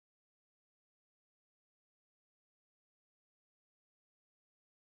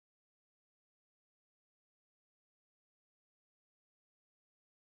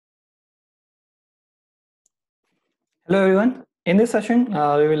Hello everyone. In this session,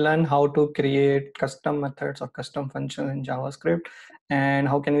 we will learn how to create custom methods or custom functions in JavaScript and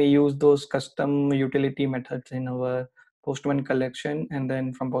how can we use those custom utility methods in our Postman collection and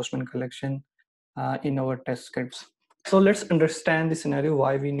then from Postman collection in our test scripts. So let's understand the scenario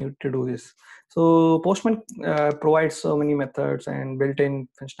why we need to do this. So Postman provides so many methods and built-in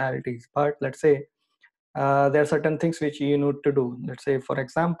functionalities, but let's say there are certain things which you need to do. Let's say, for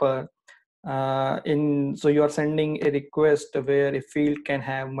example, so you are sending a request where a field can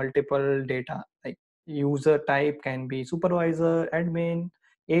have multiple data, like user type can be supervisor, admin,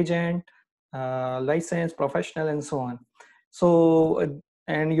 agent, license, professional, and so on. So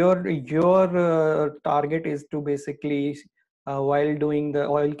and your target is to basically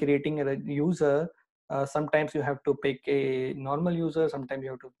while creating a user, sometimes you have to pick a normal user, sometimes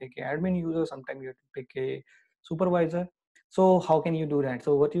you have to pick a admin user, sometimes you have to pick a supervisor. So how can you do that?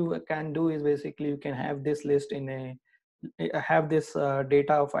 So what you can do is basically you can have this list in a have this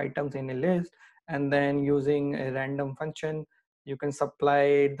data of items in a list, and then using a random function you can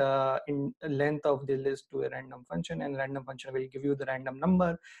supply the length of the list to a random function, and random function will give you the random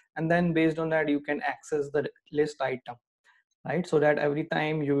number, and then based on that you can access the list item, right? So that every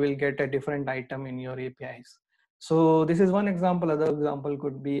time you will get a different item in your APIs. So this is one example. Other example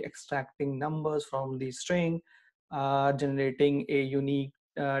could be extracting numbers from the string, generating a unique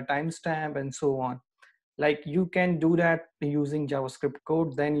timestamp, and so on. Like you can do that using JavaScript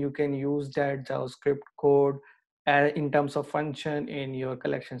code. Then you can use that JavaScript code in terms of function in your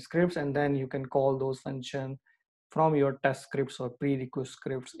collection scripts, and then you can call those functions from your test scripts or pre-request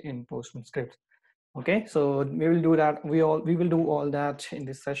scripts in Postman scripts. Okay, so we will do that. We will do all that in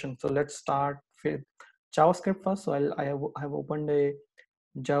this session. So let's start with JavaScript first. So I have opened a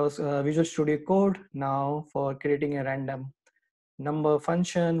Visual Studio Code now for creating a random number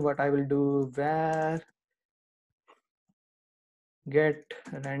function. What I will do, where get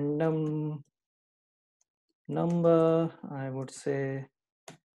random number, I would say.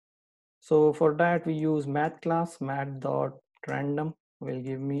 So for that we use math class, math.random will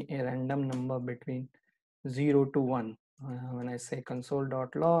give me a random number between 0 to 1. When I say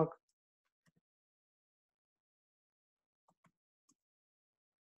console.log,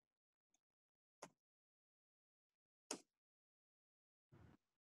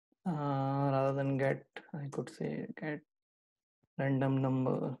 rather than get, I could say get random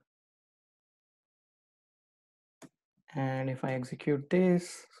number. And if I execute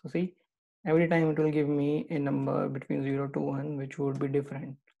this, so see, every time it will give me a number between 0 to 1, which would be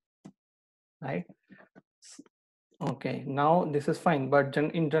different, right? Okay, now this is fine, but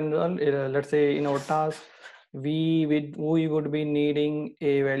in general, let's say in our task, we would be needing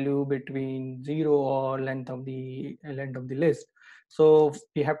a value between 0 or length of the list. So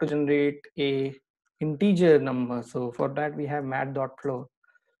we have to generate a integer number. So for that we have math.floor.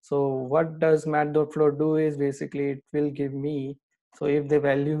 So what does math.floor do is basically it will give me, so if the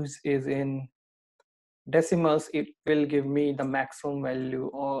values is in decimals, it will give me the maximum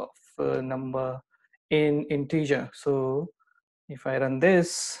value of number in integer. So if I run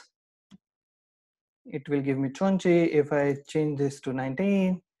this, it will give me 20. If I change this to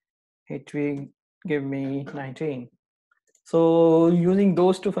 19, it will give me 19. So using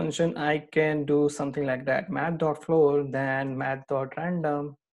those two functions, I can do something like that, math.floor, then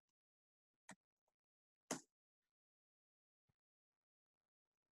math.random.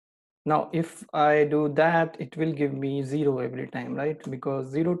 Now, if I do that, it will give me 0 every time, right? Because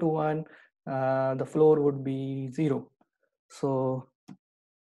 0 to 1, the floor would be 0. So,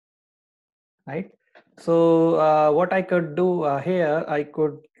 right? So what I could do here, I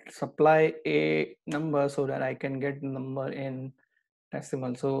could supply a number so that I can get the number in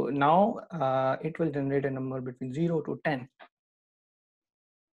decimal. So now it will generate a number between 0 to 10.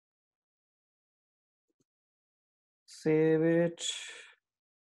 Save it.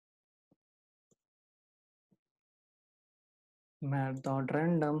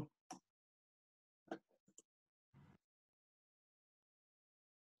 Math.random.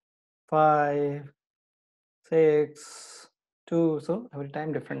 5, 6, 2. So every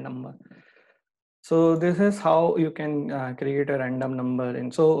time different number. So this is how you can create a random number.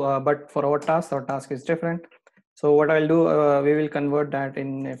 And so, but for our task is different. So what I'll do, we will convert that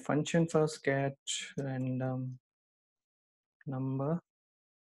in a function first, get random number.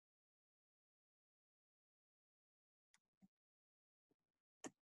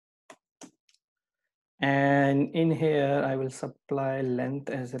 And in here, I will supply length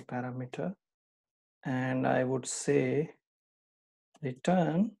as a parameter. And I would say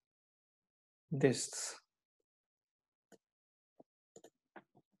return this.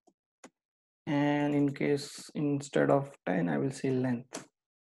 and in case instead of 10 I will say length,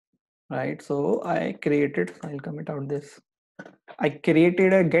 right? So I created, I'll comment out this, I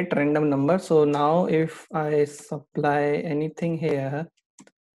created a get random number. So now if I supply anything here,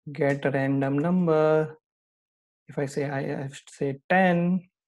 get random number, if I say I have to say 10,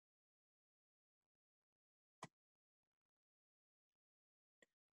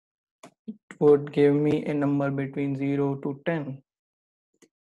 it would give me a number between 0 to 10.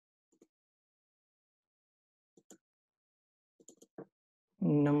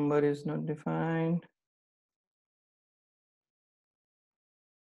 Number is not defined.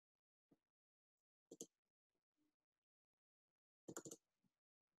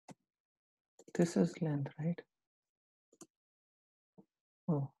 This is length, right?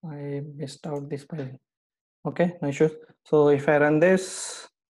 Oh, I missed out this spelling. Okay, no issues. So if I run this,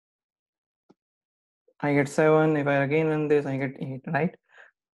 I get 7. If I again run this, I get 8, right?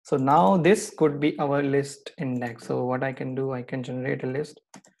 So now this could be our list index. So what I can do, I can generate a list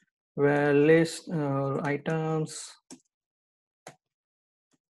where list items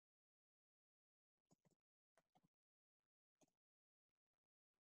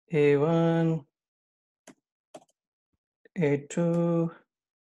A1, A2,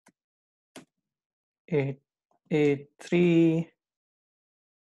 A3,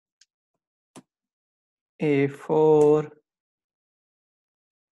 A4,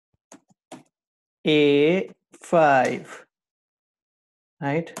 A5,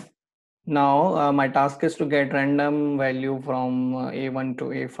 right? Now my task is to get random value from A1 to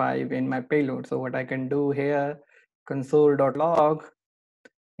A5 in my payload. So what I can do here, console.log,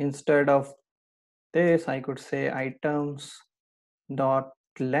 instead of this, I could say items dot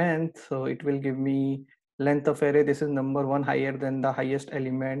length. So it will give me length of array. This is number one higher than the highest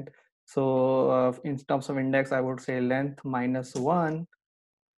element. So in terms of index, I would say length minus 1.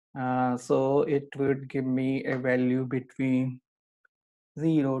 So it would give me a value between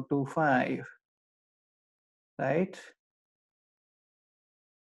 0 to 5, right?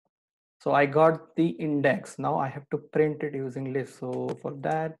 So I got the index. Now I have to print it using list. So for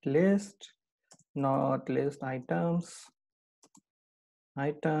that, list, not list, items,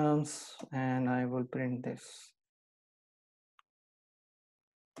 and I will print this.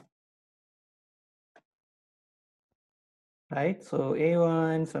 Right, so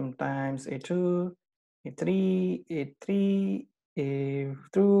A1, sometimes A2, A3, A3,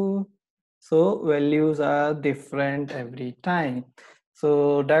 A2. So values are different every time.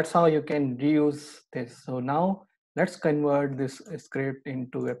 So that's how you can reuse this. So now let's convert this script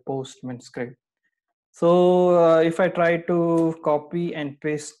into a postman script. So if I try to copy and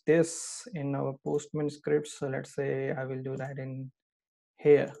paste this in our postman script, so let's say I will do that in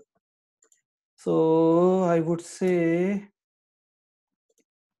here. So I would say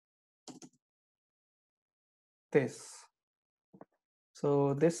this.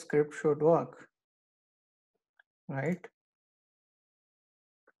 So this script should work, right?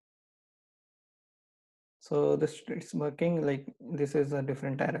 So this it's working, like this is a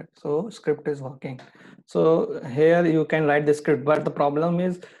different error. So script is working. So here you can write the script, but the problem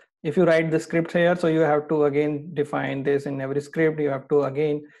is if you write the script here, so you have to again define this in every script. You have to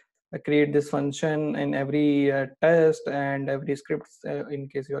again create this function in every test and every script in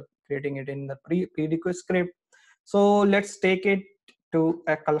case you are creating it in the prerequisite script. So let's take it to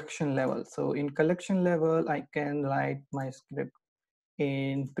a collection level. So in collection level, I can write my script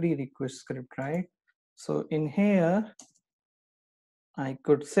in prerequisite script, right? So in here, I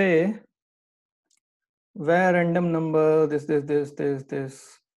could say where random number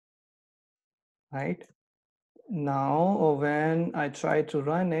this, right? Now, when I try to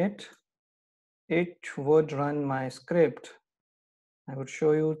run it, it would run my script. I would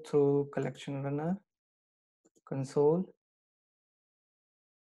show you through collection runner, console.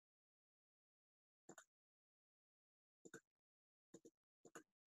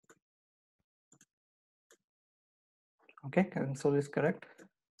 Okay, console is correct.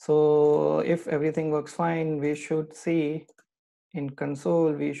 So if everything works fine, we should see in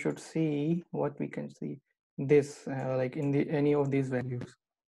console, we should see what we can see this like in the any of these values,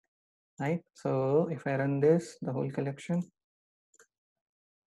 right? So if I run this, the whole collection,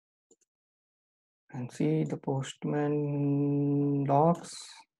 and see the postman logs,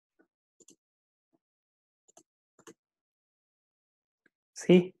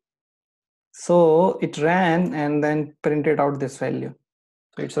 see, so it ran and then printed out this value.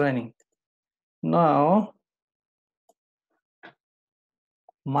 So it's running. Now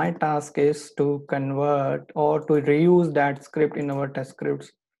my task is to convert or to reuse that script in our test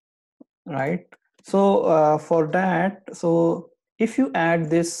scripts, right? So for that, so if you add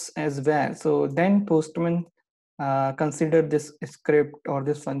this as var, so then postman consider this script or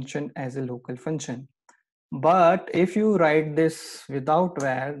this function as a local function. But if you write this without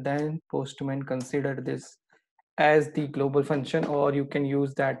var, then postman consider this as the global function, or you can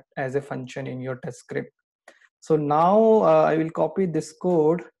use that as a function in your test script. So now I will copy this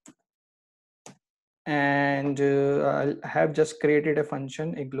code, and I have just created a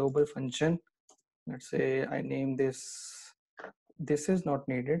function, a global function. Let's say I name this is not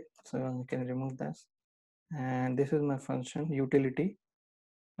needed, so I can remove this. And this is my function utility,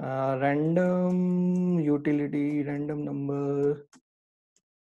 random utility, random number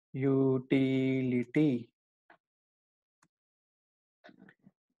utility.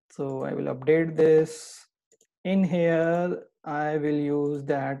 So I will update this. In here I will use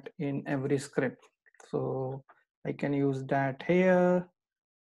that in every script, so I can use that here,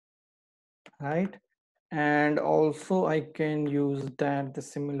 right? And also I can use that the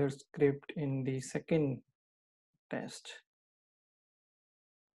similar script in the second test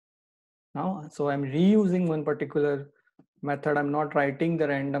now. So I'm reusing one particular method. I'm not writing the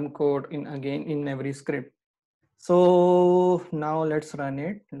random code in again in every script. So now let's run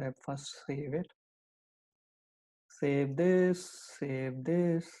it. Let's first save it. Save this,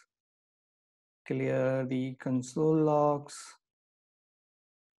 clear the console logs.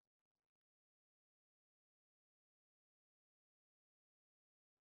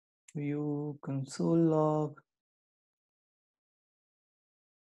 View console log.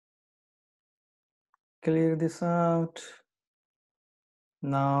 Clear this out.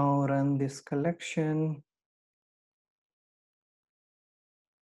 Now run this collection.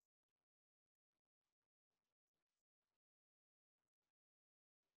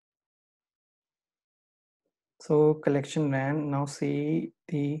 So collection ran. Now see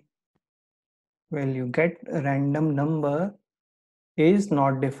the value. Get a random number is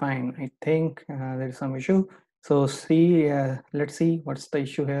not defined. I think there is some issue. So see, let's see what's the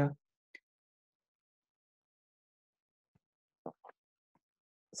issue here.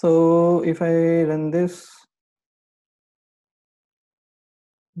 So if I run this,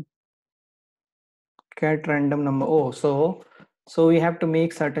 get random number. Oh, so we have to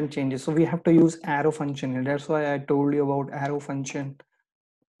make certain changes. So we have to use arrow function here. That's why I told you about arrow function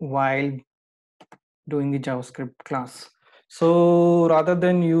while doing the JavaScript class. So rather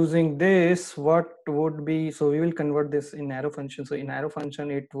than using this, what would be, so we will convert this in arrow function. So in arrow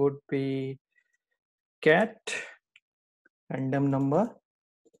function, it would be get random number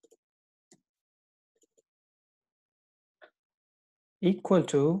equal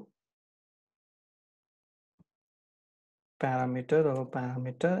to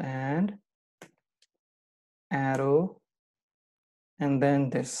parameter and arrow, and then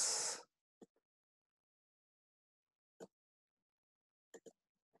this,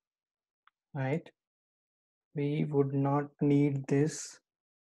 right? We would not need this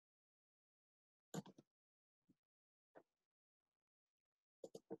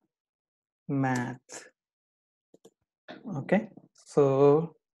math. Okay,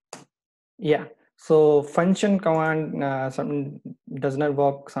 so yeah, so function command some does not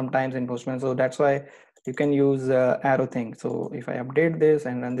work sometimes in postman, so that's why you can use arrow thing. So if I update this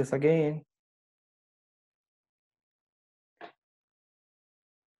and run this again,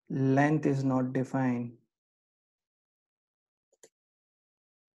 length is not defined.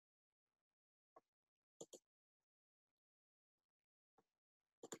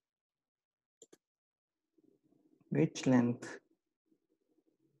 Which length?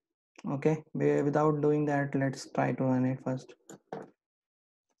 Okay, without doing that, let's try to run it first.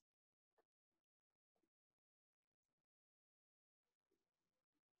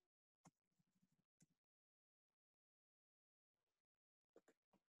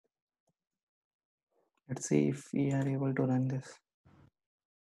 Let's see if we are able to run this.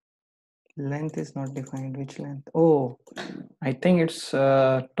 Length is not defined. Which length? Oh, I think it's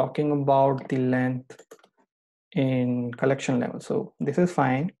talking about the length in collection level. So this is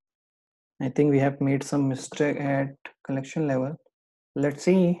fine. I think we have made some mistake at collection level. Let's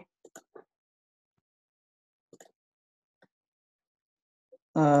see.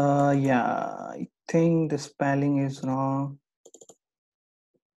 Yeah, I think the spelling is wrong.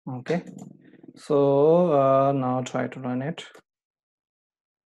 Okay, so now try to run it.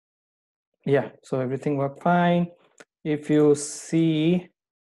 Yeah, so everything worked fine. If you see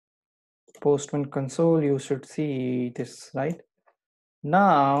postman console, you should see this, right?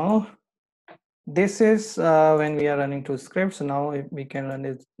 Now this is when we are running two scripts. Now if we can run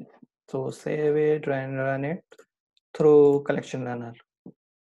it, so save it and run it through collection runner.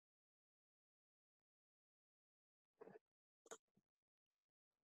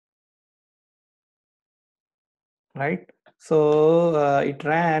 right? So it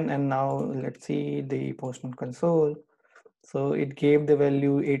ran, and now let's see the Postman console. So it gave the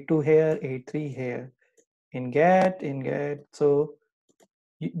value 82 here, 83 here in get. So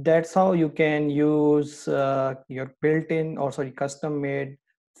that's how you can use your built-in, or sorry, custom-made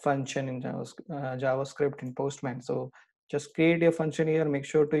function in JavaScript in Postman. So just create a function here. Make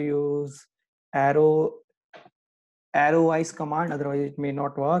sure to use arrow arrowwise command, otherwise it may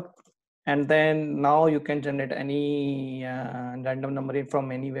not work. And then now you can generate any random number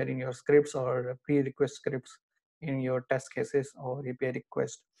from anywhere in your scripts or pre-request scripts in your test cases or API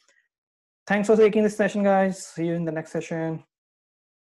request. Thanks for taking this session, guys. See you in the next session.